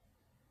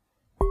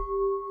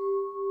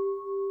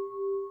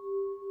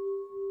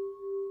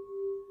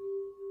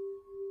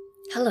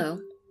Hello,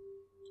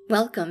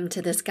 welcome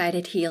to this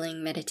guided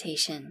healing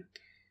meditation.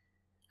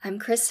 I'm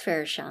Chris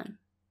Farashon.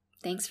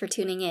 Thanks for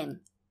tuning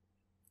in.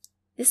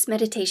 This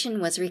meditation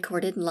was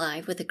recorded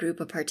live with a group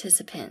of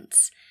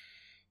participants.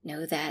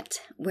 Know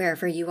that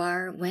wherever you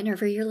are,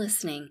 whenever you're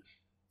listening,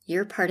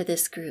 you're part of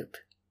this group,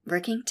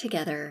 working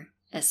together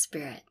as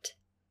spirit.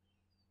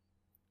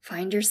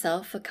 Find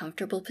yourself a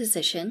comfortable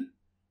position,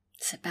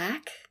 sit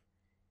back,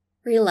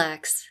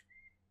 relax,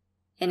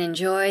 and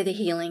enjoy the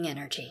healing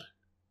energy.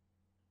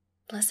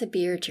 Blessed be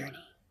your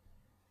journey.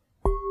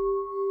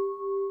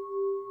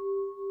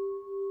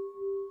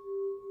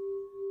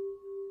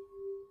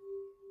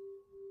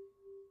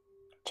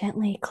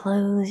 Gently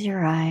close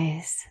your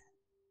eyes,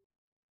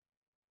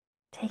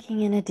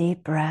 taking in a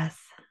deep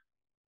breath.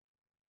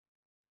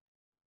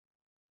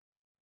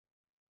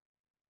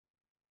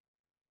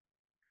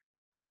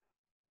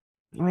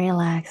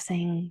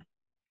 Relaxing,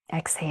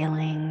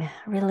 exhaling,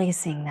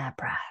 releasing that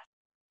breath.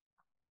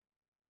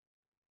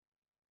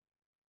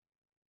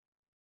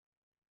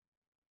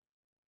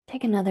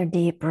 Take another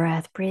deep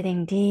breath,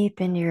 breathing deep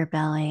into your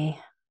belly,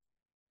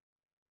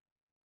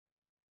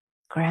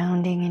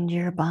 grounding into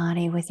your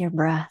body with your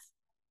breath,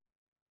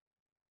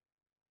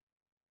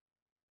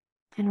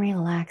 and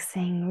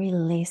relaxing,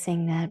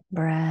 releasing that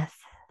breath,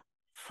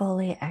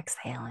 fully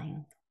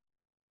exhaling.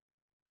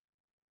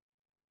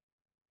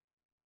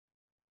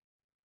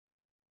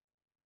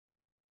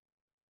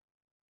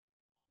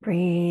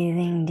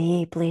 Breathing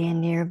deeply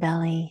into your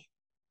belly,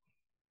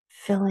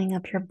 filling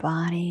up your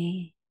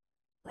body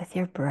with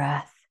your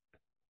breath.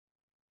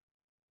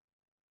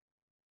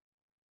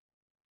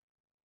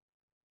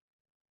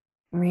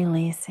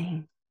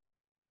 Releasing,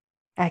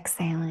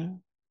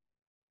 exhaling,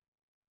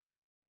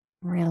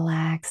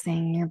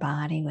 relaxing your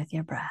body with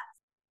your breath.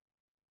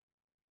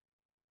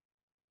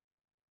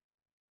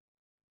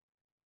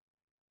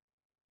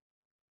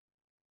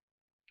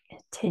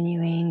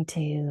 Continuing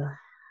to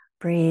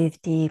breathe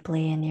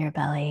deeply into your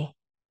belly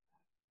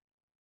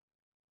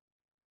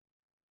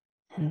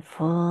and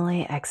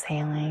fully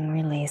exhaling,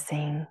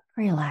 releasing,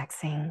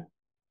 relaxing.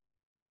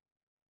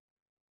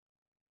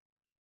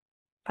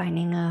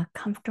 Finding a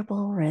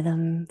comfortable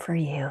rhythm for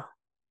you.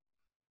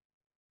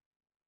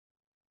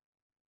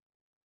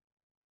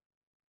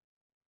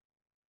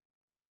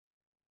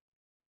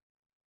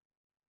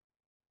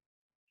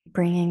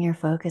 Bringing your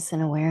focus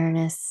and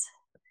awareness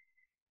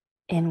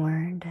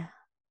inward.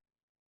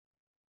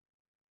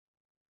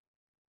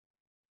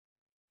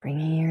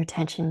 Bringing your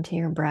attention to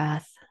your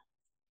breath.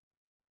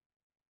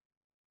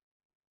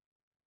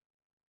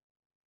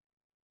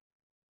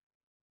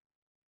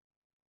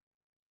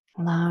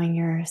 Allowing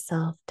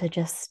yourself to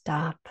just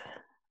stop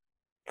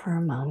for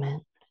a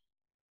moment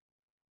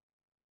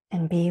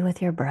and be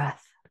with your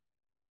breath.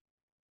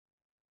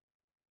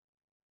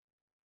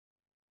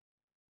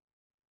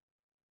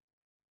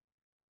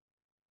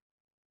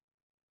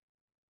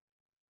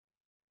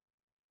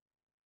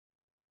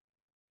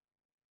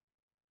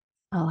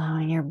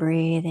 Allowing your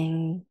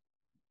breathing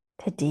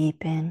to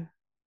deepen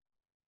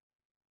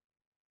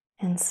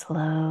and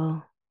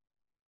slow.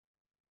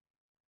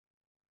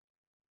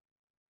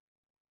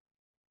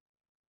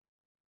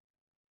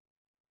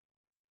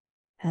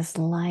 As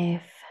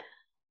life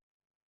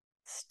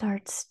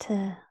starts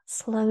to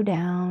slow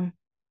down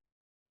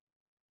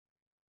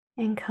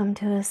and come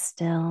to a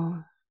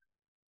still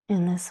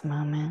in this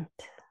moment,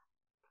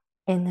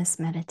 in this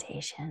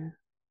meditation.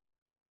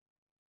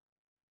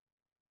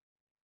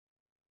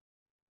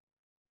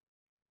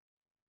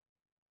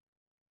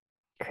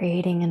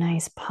 Creating a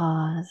nice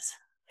pause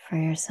for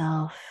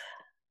yourself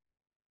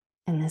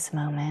in this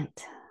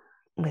moment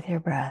with your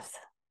breath.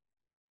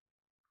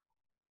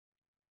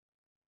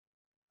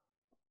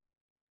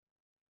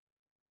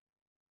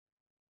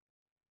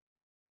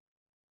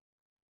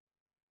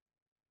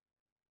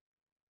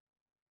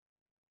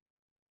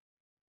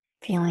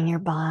 Feeling your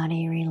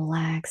body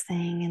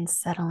relaxing and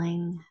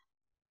settling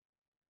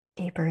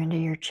deeper into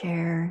your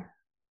chair.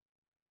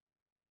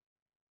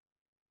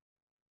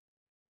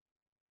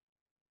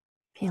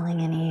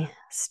 Feeling any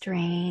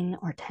strain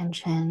or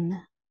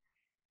tension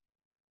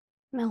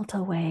melt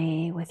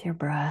away with your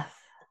breath.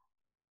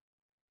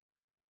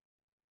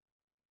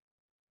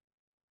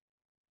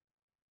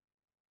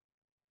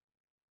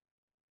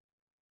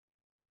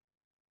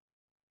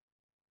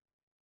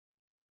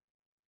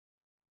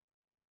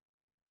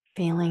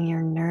 Feeling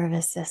your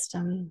nervous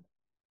system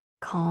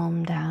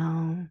calm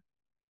down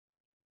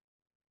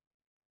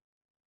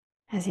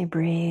as you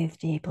breathe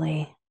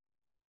deeply.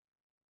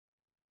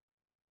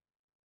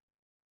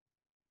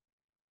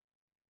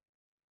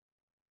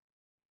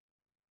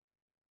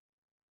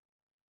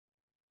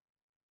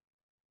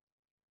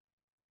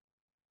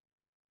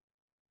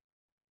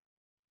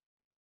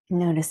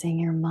 Noticing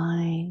your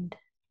mind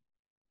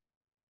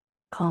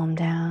calm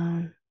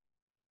down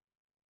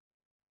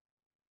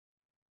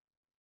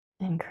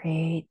and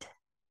create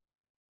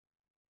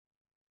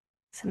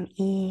some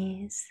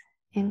ease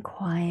and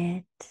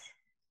quiet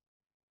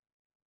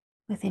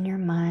within your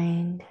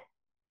mind.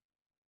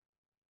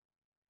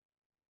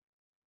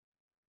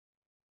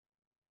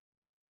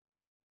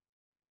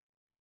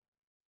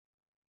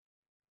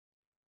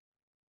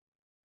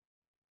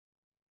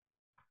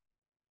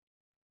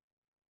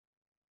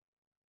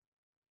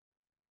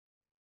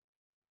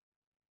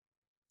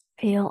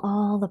 Feel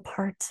all the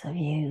parts of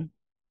you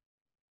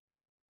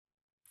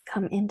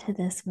come into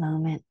this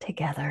moment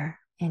together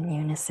in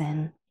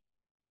unison.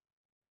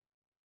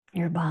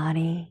 Your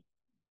body,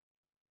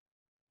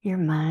 your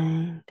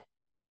mind,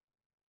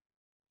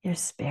 your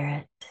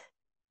spirit,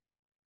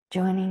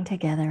 joining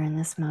together in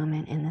this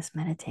moment, in this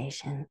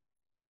meditation.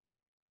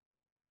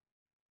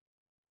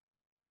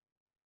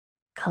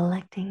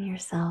 Collecting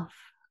yourself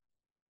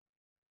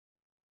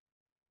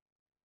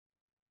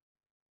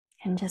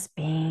and just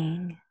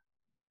being,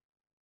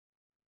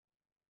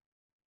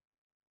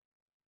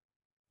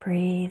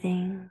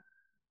 breathing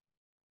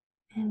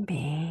and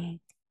being.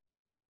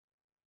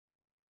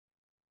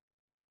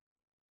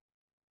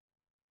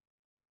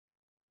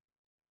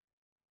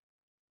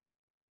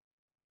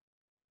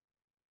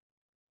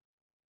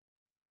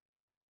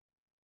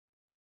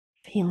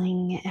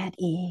 Feeling at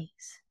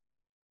ease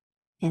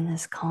in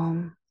this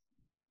calm,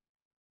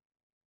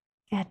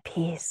 at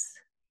peace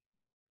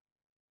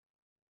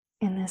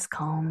in this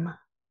calm.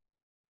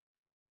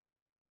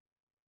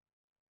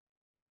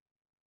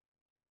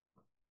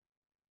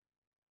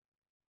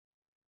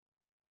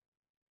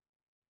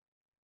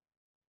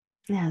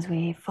 As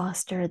we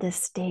foster this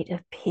state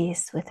of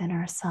peace within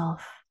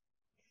ourselves,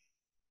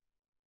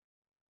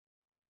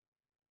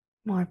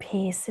 more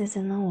peace is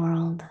in the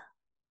world.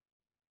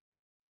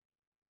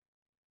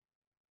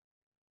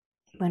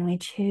 When we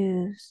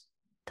choose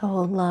to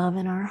hold love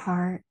in our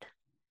heart,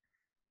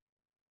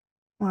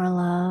 more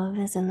love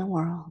is in the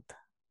world.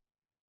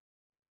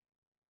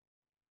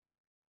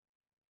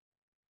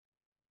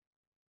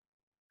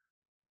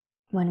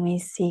 When we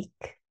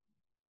seek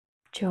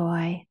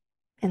joy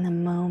in the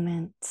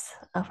moments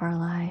of our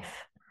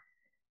life,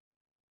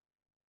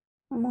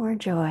 more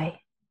joy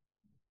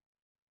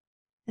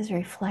is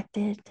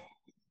reflected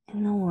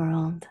in the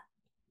world.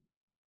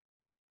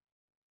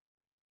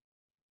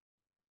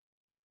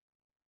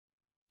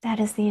 That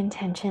is the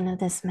intention of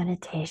this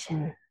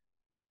meditation.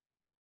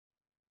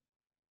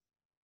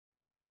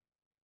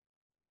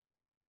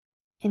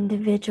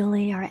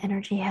 Individually, our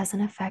energy has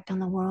an effect on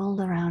the world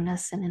around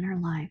us and in our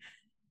life.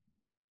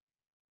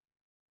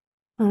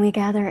 When we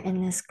gather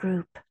in this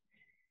group,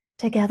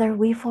 together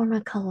we form a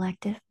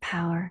collective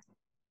power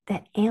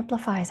that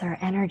amplifies our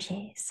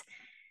energies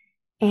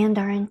and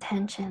our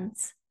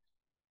intentions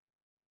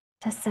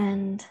to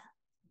send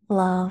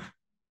love,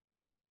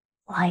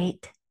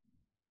 light,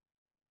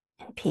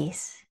 and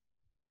peace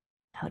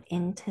out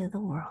into the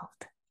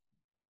world.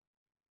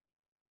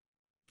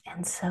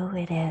 And so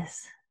it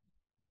is.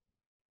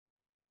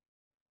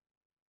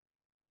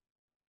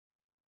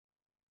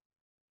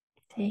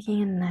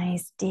 Taking a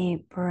nice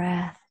deep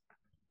breath,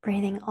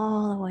 breathing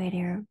all the way to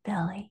your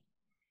belly,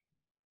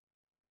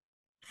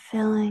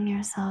 filling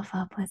yourself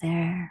up with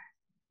air,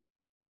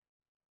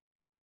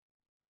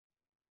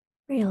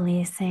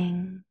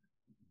 releasing,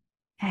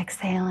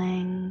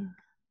 exhaling,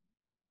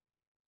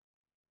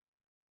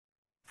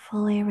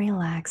 fully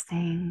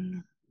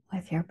relaxing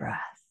with your breath.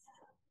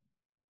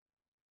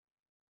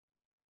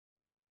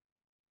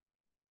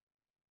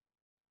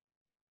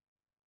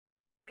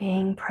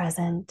 Being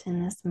present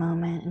in this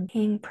moment and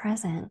being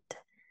present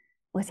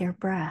with your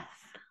breath.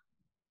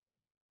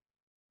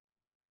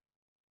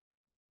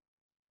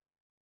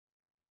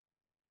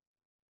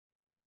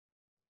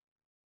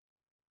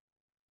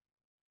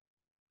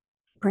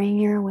 Bring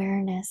your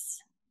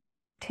awareness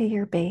to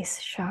your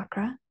base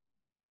chakra,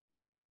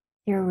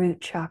 your root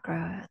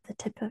chakra at the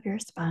tip of your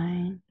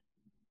spine.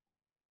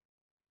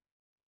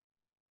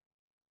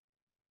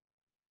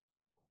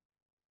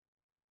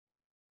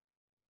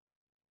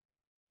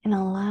 And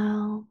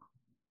allow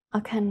a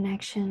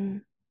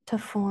connection to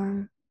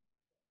form,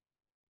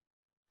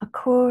 a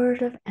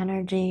cord of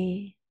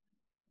energy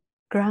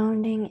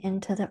grounding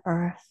into the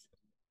earth.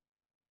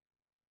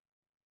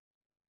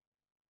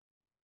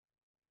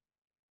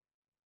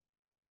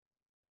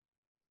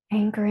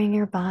 Anchoring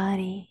your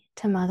body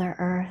to Mother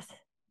Earth,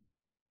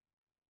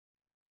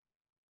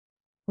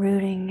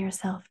 rooting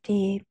yourself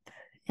deep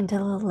into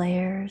the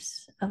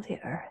layers of the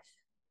earth.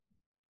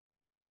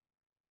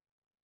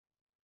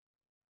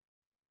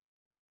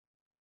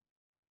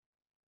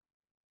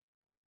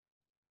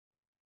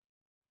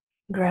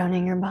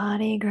 Grounding your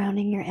body,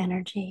 grounding your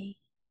energy.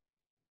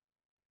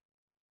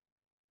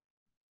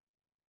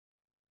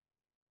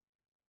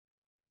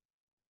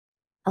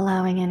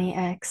 Allowing any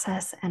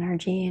excess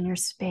energy in your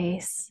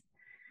space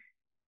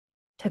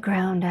to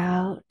ground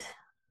out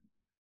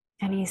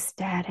any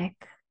static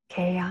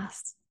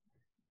chaos,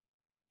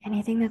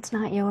 anything that's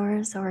not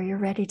yours or you're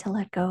ready to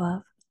let go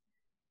of.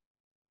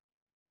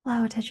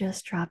 Allow it to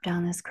just drop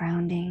down this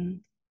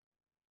grounding.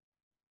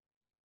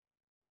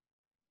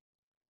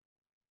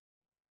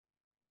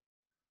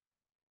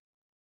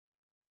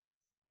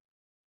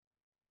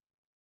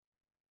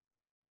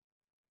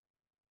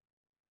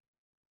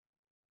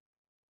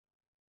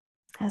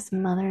 As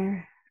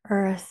Mother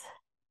Earth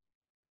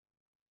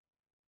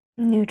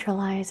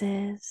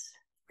neutralizes,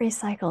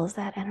 recycles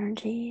that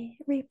energy,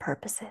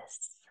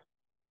 repurposes.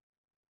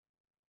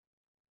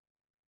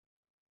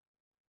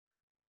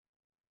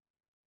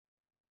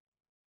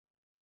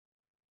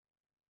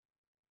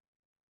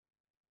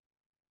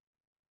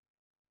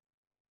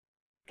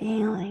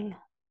 feeling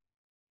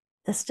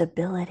the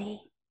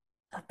stability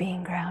of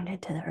being grounded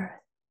to the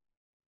earth.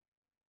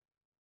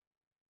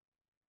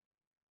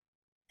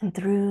 And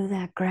through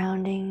that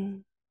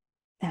grounding,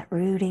 that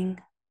rooting,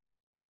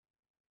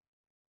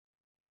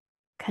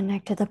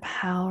 connect to the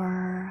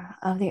power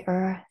of the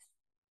earth,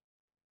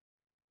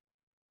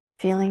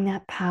 feeling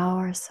that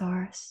power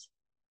source.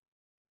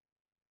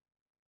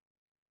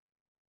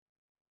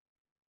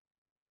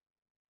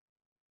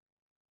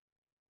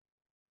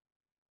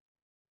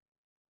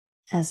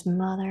 As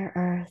Mother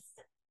Earth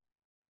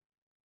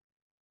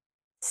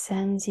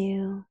sends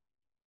you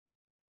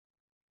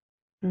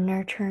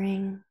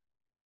nurturing,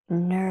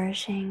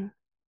 nourishing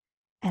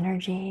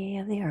energy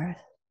of the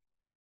earth.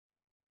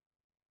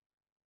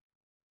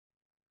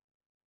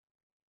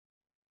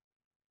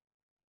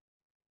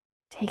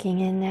 Taking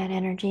in that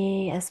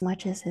energy as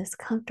much as is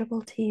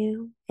comfortable to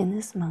you in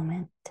this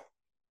moment.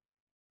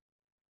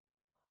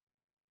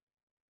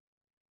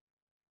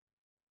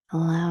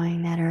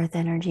 Allowing that earth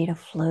energy to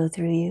flow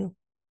through you.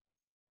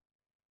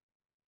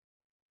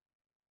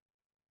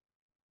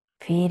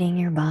 Feeding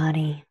your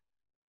body.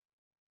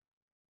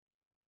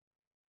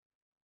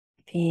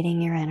 Feeding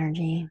your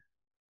energy.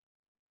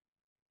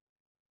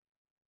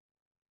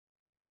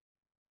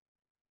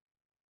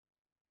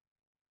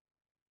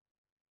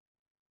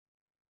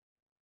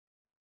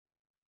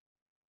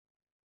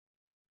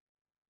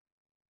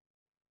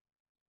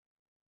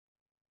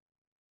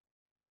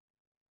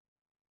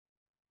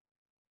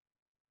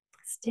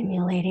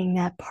 Stimulating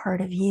that part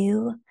of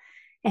you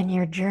and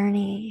your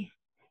journey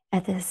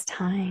at this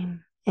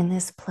time, in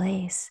this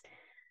place,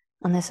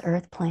 on this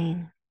earth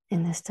plane,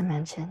 in this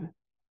dimension.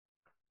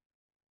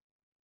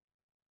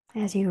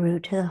 As you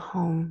root to the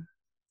home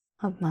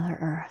of Mother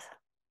Earth.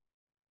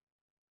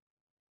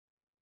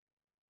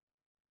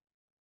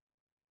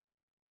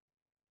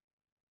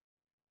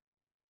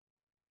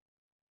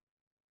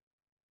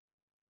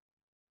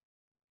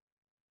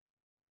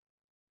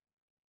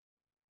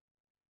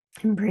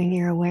 And bring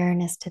your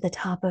awareness to the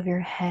top of your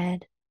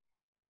head,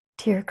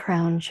 to your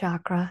crown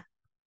chakra,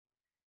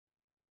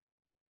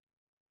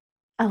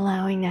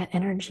 allowing that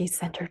energy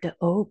center to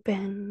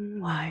open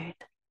wide,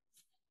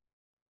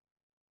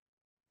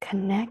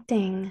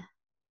 connecting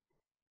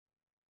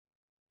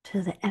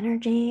to the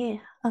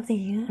energy of the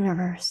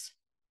universe,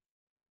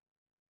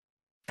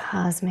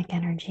 cosmic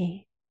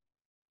energy,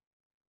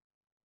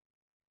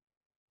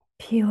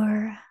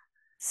 pure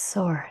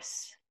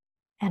source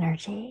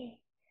energy,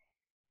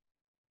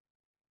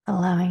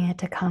 allowing it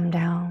to come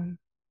down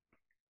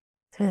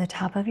through the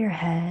top of your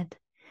head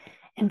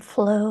and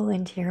flow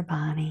into your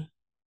body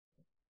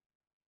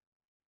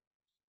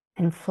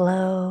and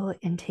flow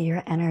into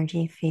your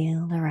energy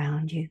field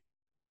around you.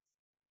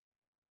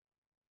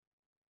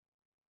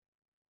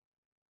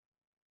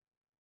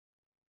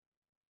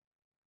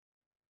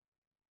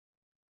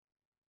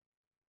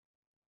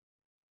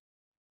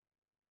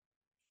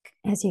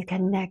 As you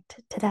connect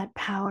to that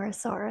power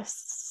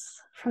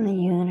source from the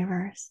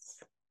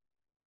universe,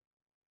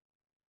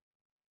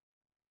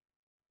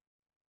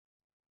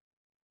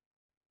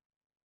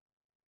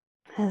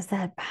 as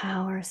that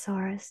power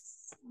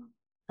source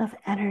of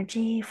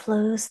energy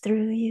flows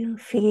through you,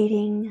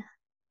 feeding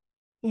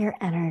your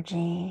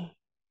energy,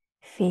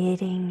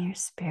 feeding your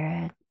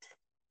spirit.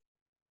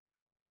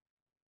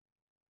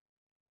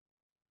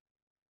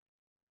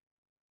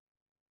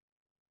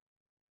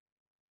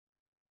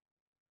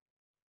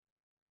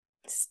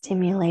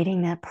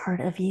 Stimulating that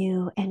part of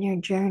you and your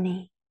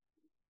journey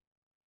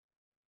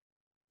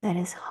that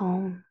is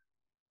home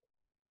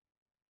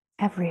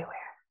everywhere.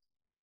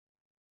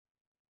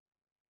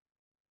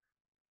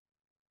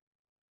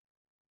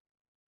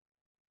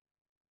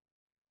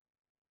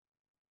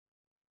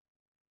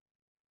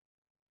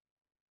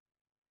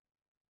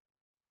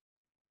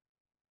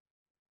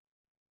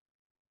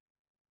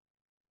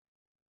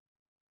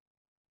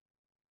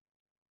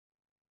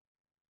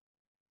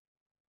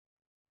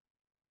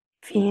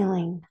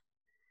 Feeling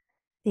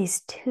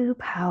these two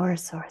power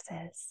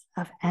sources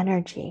of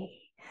energy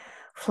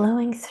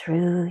flowing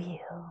through you,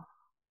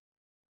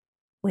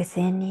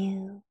 within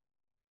you,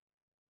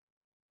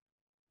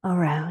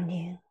 around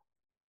you.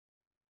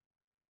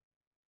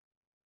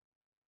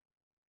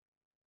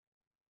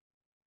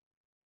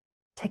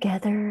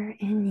 Together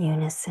in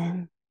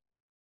unison,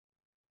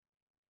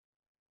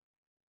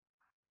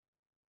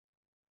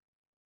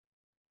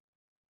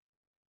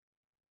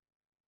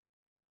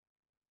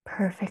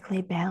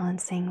 perfectly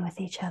balancing with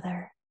each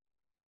other,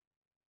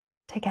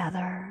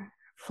 together,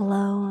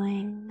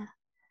 flowing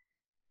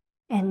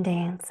and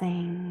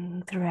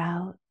dancing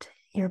throughout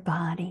your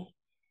body,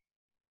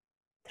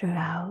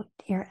 throughout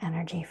your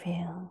energy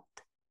field,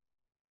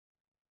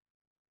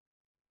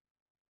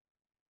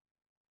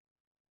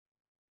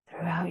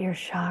 throughout your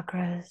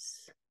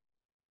chakras,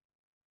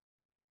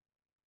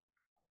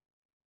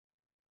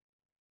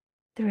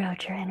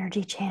 throughout your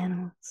energy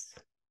channels.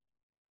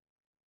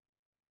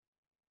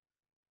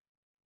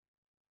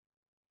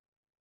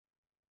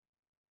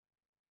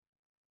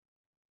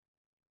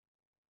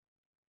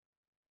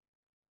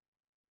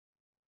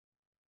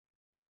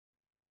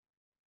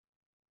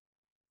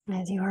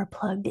 As you are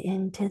plugged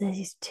into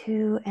these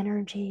two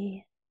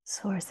energy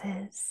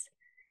sources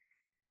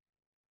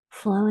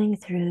flowing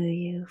through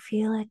you,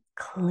 feel it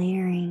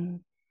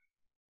clearing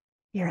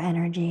your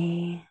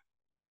energy,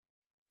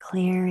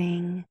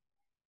 clearing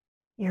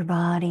your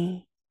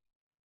body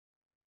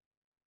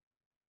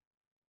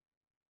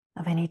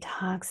of any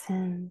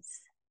toxins,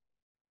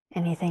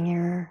 anything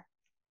you're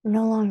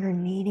no longer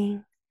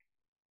needing,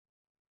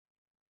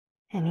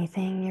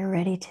 anything you're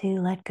ready to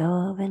let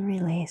go of and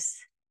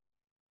release.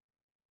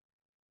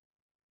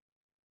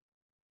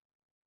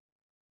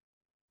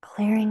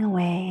 Clearing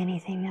away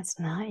anything that's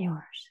not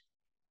yours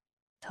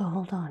to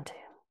hold on to.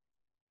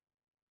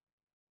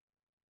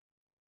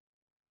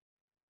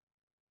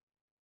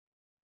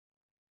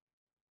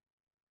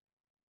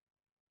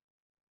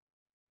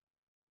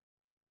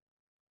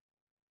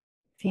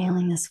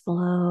 Feeling this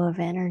flow of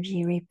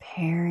energy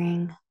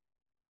repairing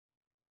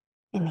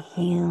and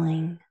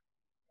healing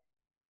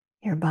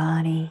your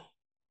body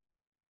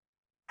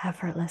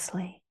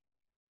effortlessly.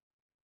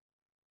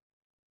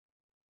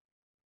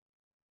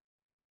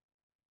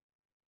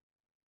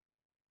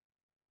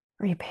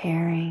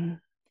 Repairing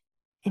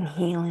and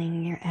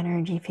healing your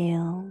energy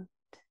field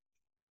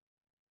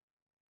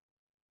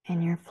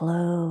and your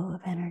flow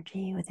of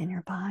energy within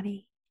your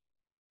body.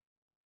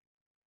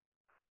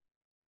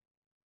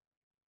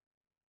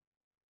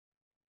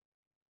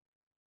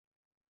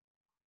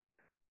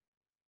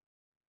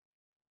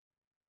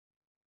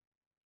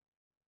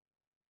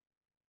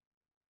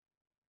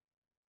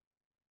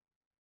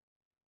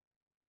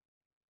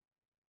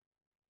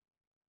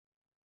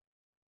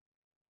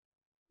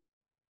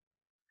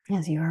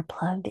 As you are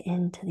plugged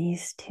into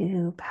these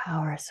two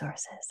power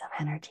sources of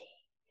energy,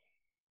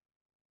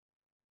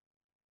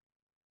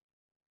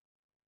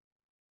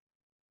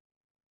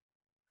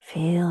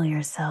 feel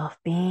yourself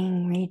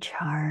being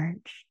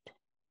recharged.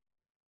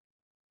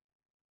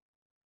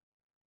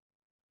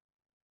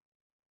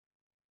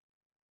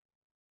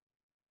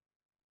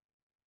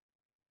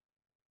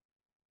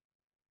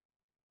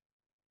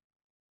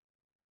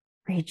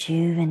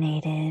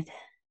 Rejuvenated.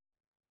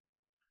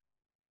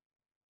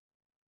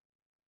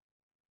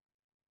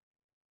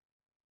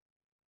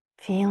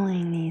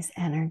 Feeling these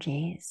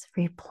energies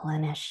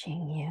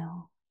replenishing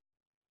you.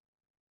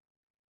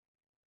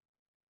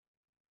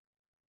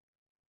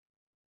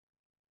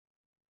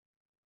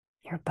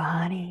 Your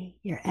body,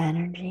 your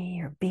energy,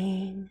 your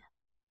being,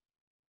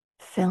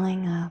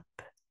 filling up,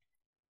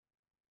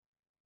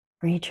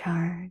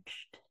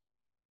 recharged,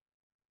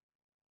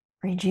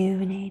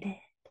 rejuvenated,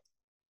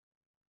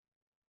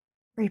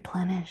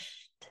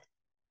 replenished,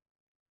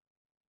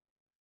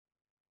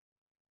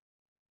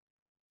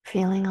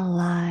 feeling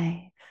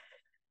alive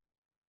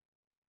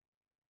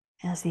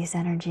as these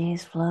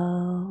energies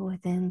flow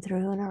within,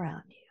 through, and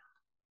around you.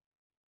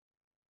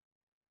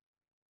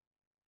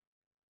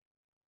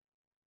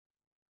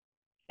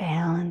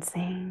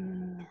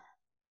 Balancing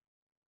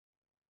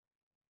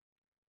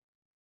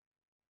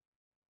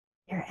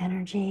your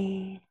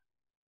energy,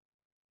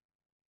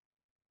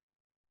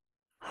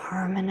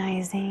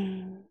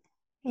 harmonizing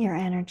your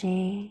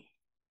energy,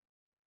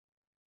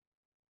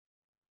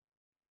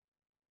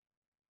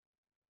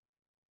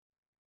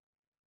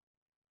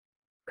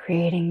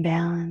 creating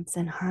balance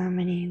and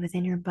harmony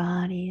within your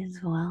body as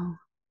well.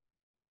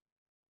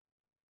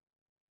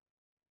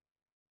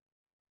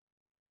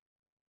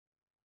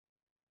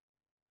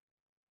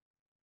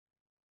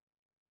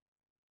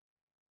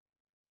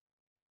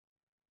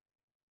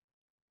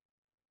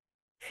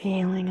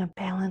 Feeling a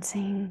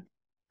balancing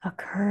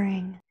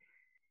occurring,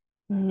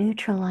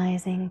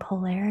 neutralizing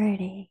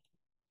polarity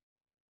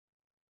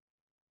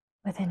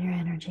within your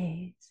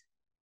energies.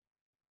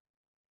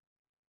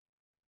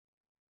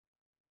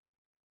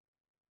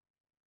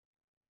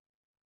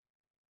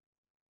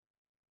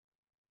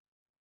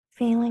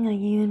 Feeling a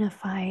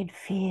unified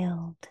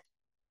field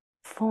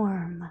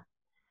form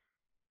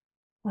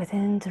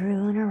within,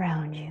 through, and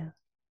around you.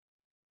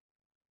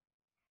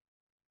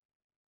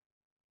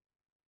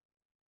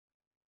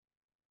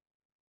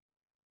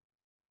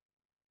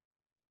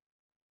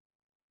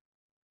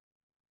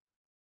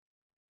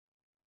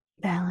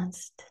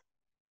 Balanced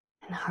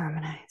and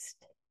harmonized.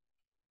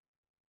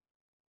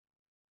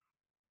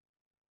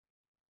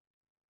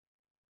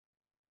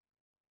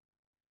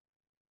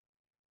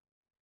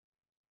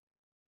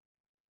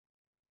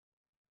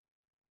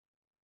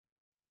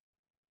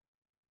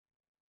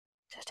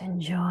 Just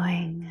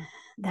enjoying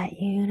that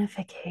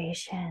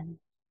unification.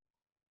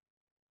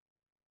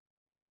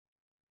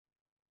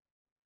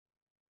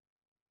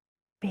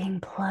 Being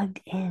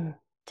plugged in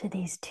to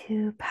these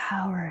two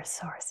power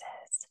sources,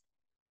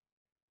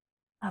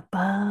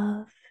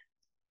 above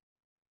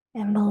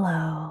and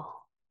below.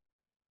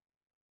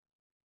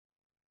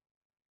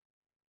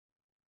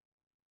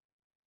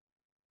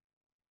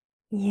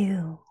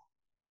 You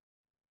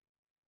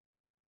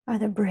are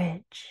the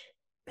bridge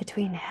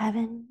between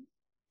heaven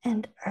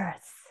and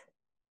earth,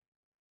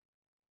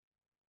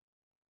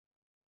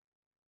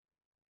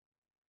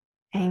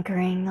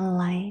 anchoring the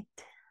light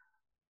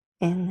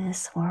in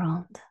this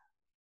world.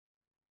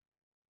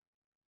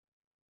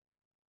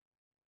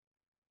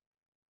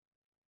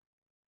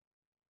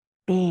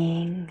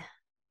 being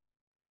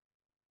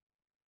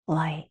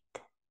light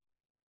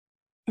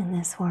in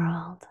this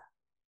world.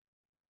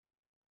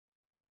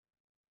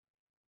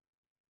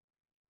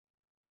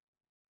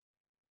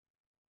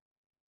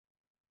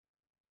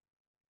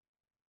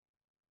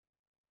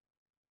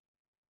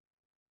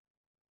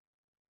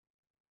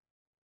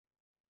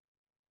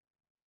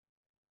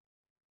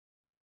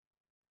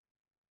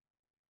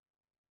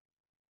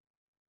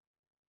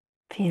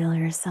 Feel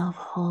yourself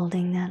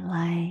holding that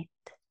light.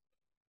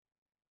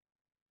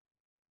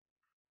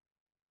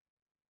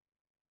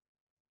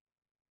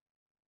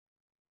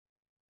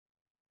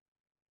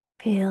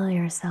 Feel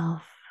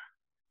yourself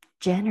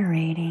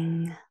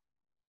generating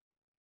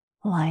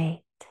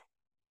light.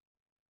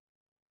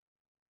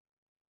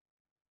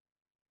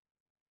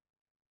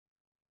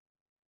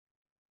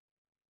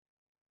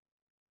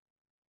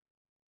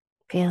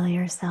 Feel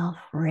yourself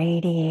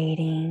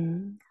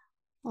radiating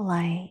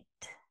light.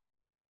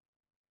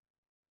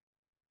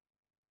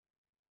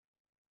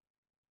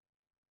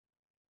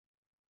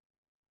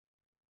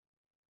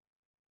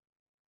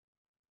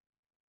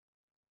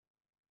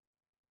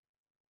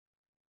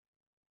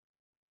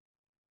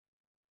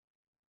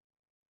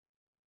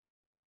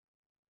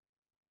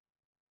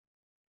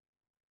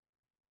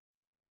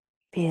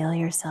 Feel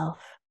yourself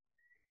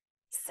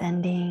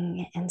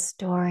sending and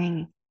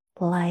storing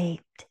light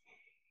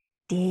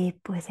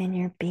deep within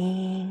your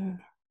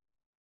being.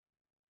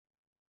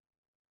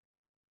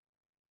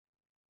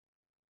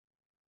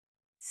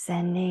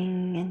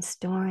 Sending and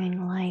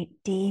storing light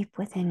deep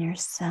within your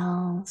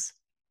cells,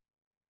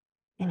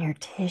 in your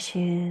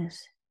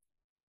tissues.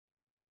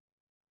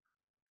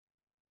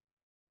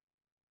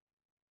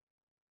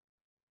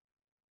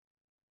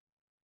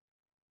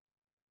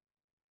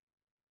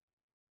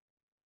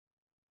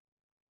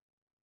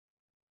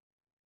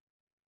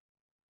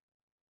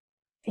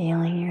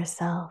 Feeling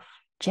yourself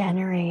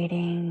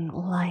generating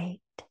light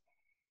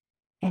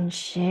and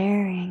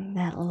sharing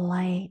that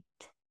light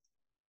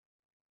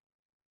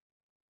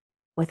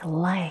with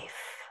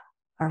life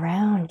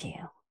around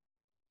you.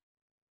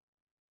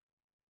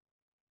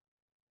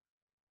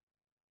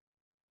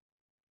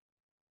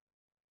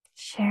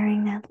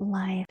 Sharing that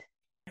light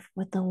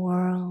with the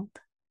world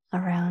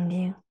around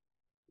you.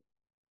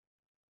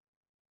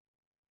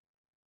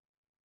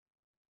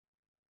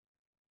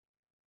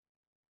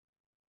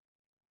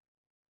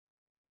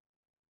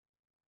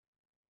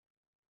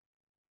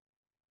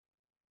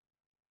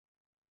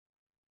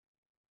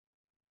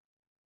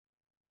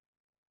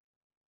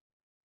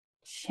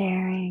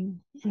 Sharing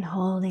and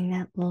holding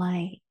that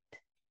light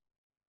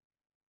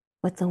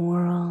with the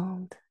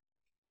world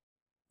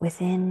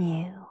within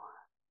you.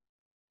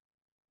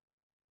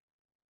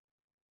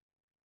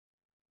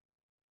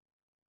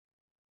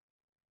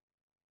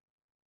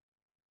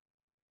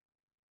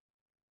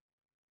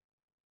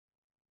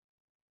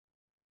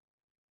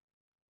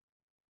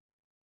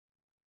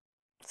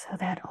 So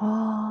that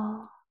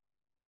all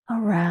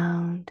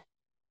around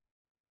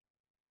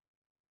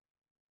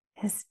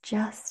is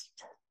just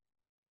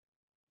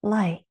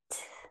light.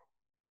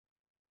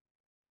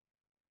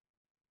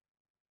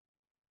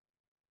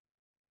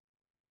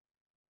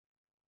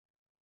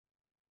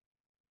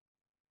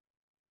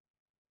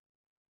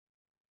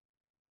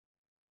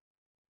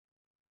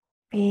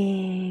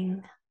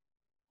 Being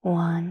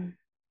one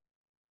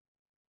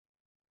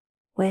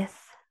with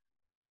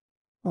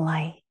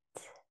light.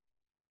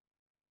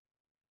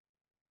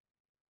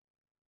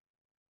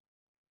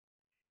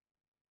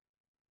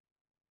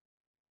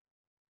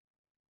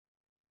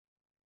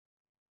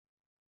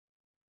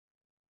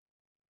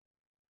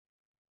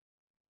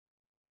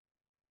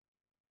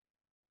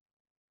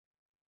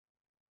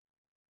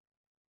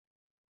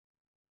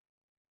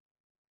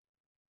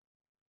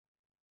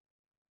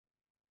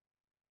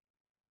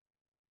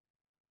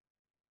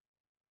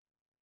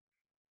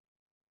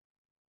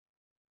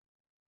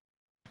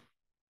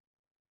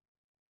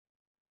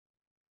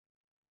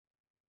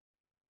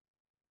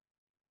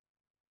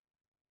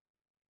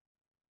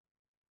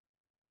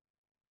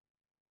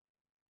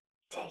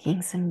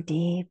 Taking some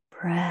deep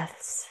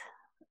breaths,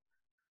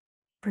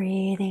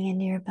 breathing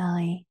into your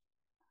belly,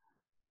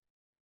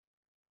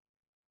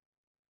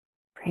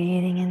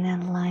 breathing in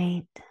that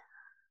light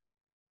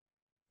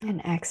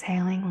and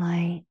exhaling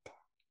light.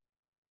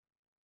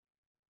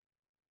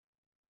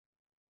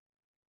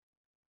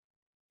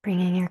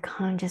 Bringing your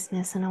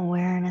consciousness and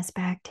awareness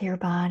back to your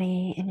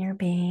body and your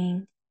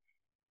being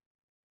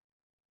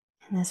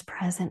in this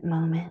present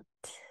moment.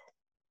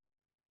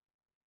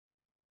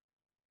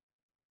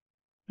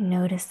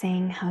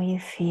 Noticing how you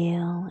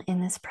feel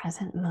in this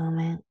present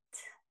moment.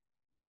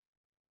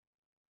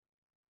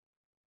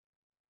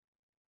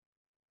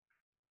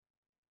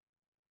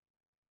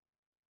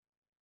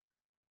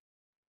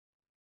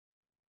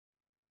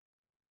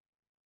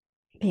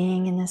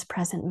 Being in this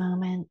present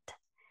moment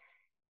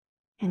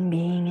and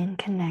being in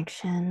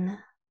connection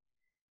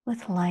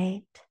with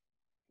light,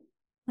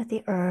 with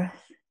the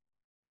earth,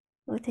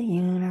 with the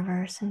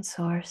universe and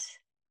source,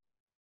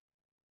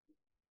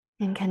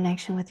 in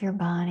connection with your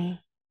body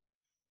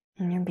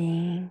and your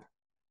being.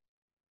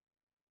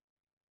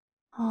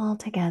 all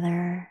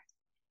together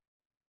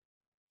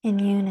in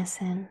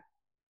unison.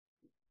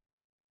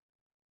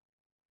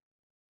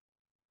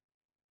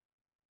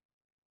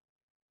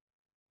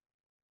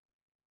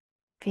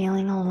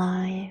 Feeling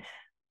alive,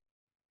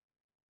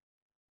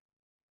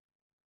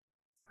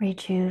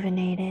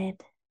 rejuvenated,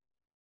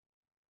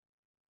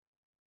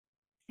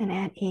 and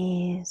at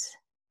ease.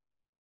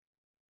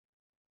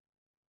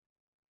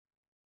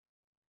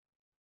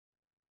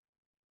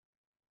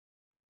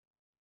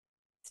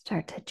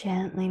 Start to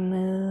gently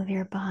move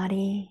your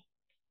body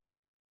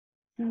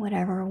in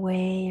whatever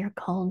way you're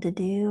called to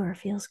do or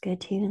feels good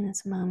to you in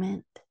this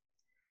moment.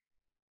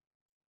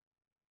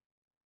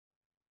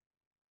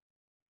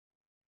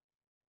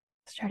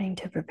 Starting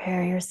to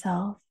prepare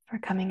yourself for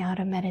coming out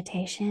of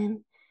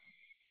meditation,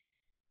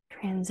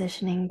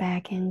 transitioning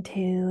back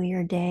into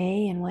your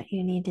day and what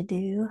you need to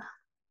do.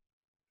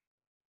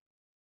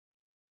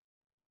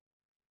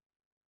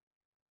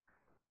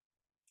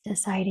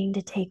 Deciding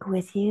to take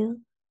with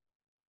you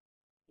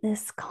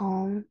this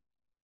calm,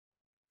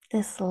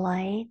 this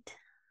light,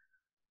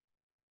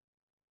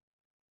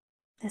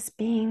 this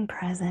being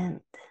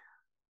present.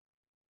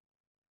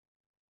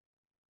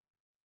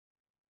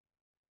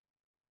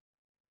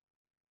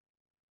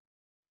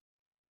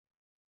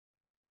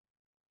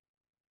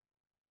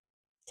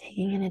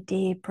 Taking in a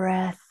deep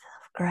breath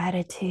of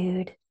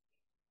gratitude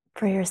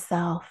for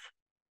yourself,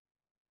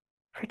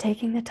 for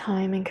taking the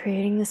time and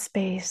creating the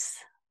space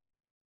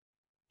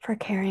for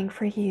caring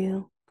for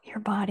you, your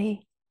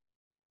body,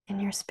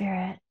 and your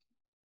spirit,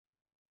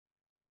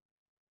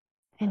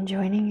 and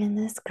joining in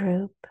this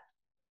group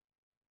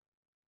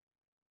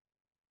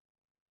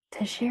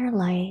to share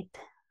light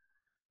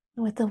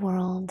with the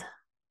world.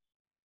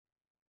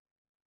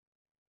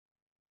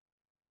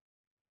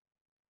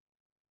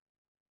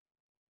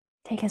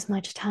 Take as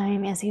much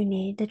time as you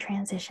need to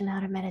transition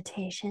out of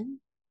meditation.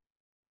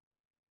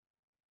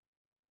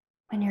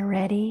 When you're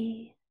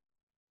ready,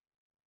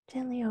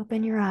 gently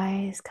open your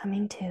eyes,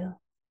 coming to.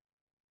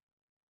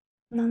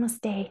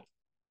 Namaste.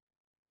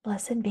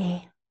 Blessed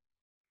be.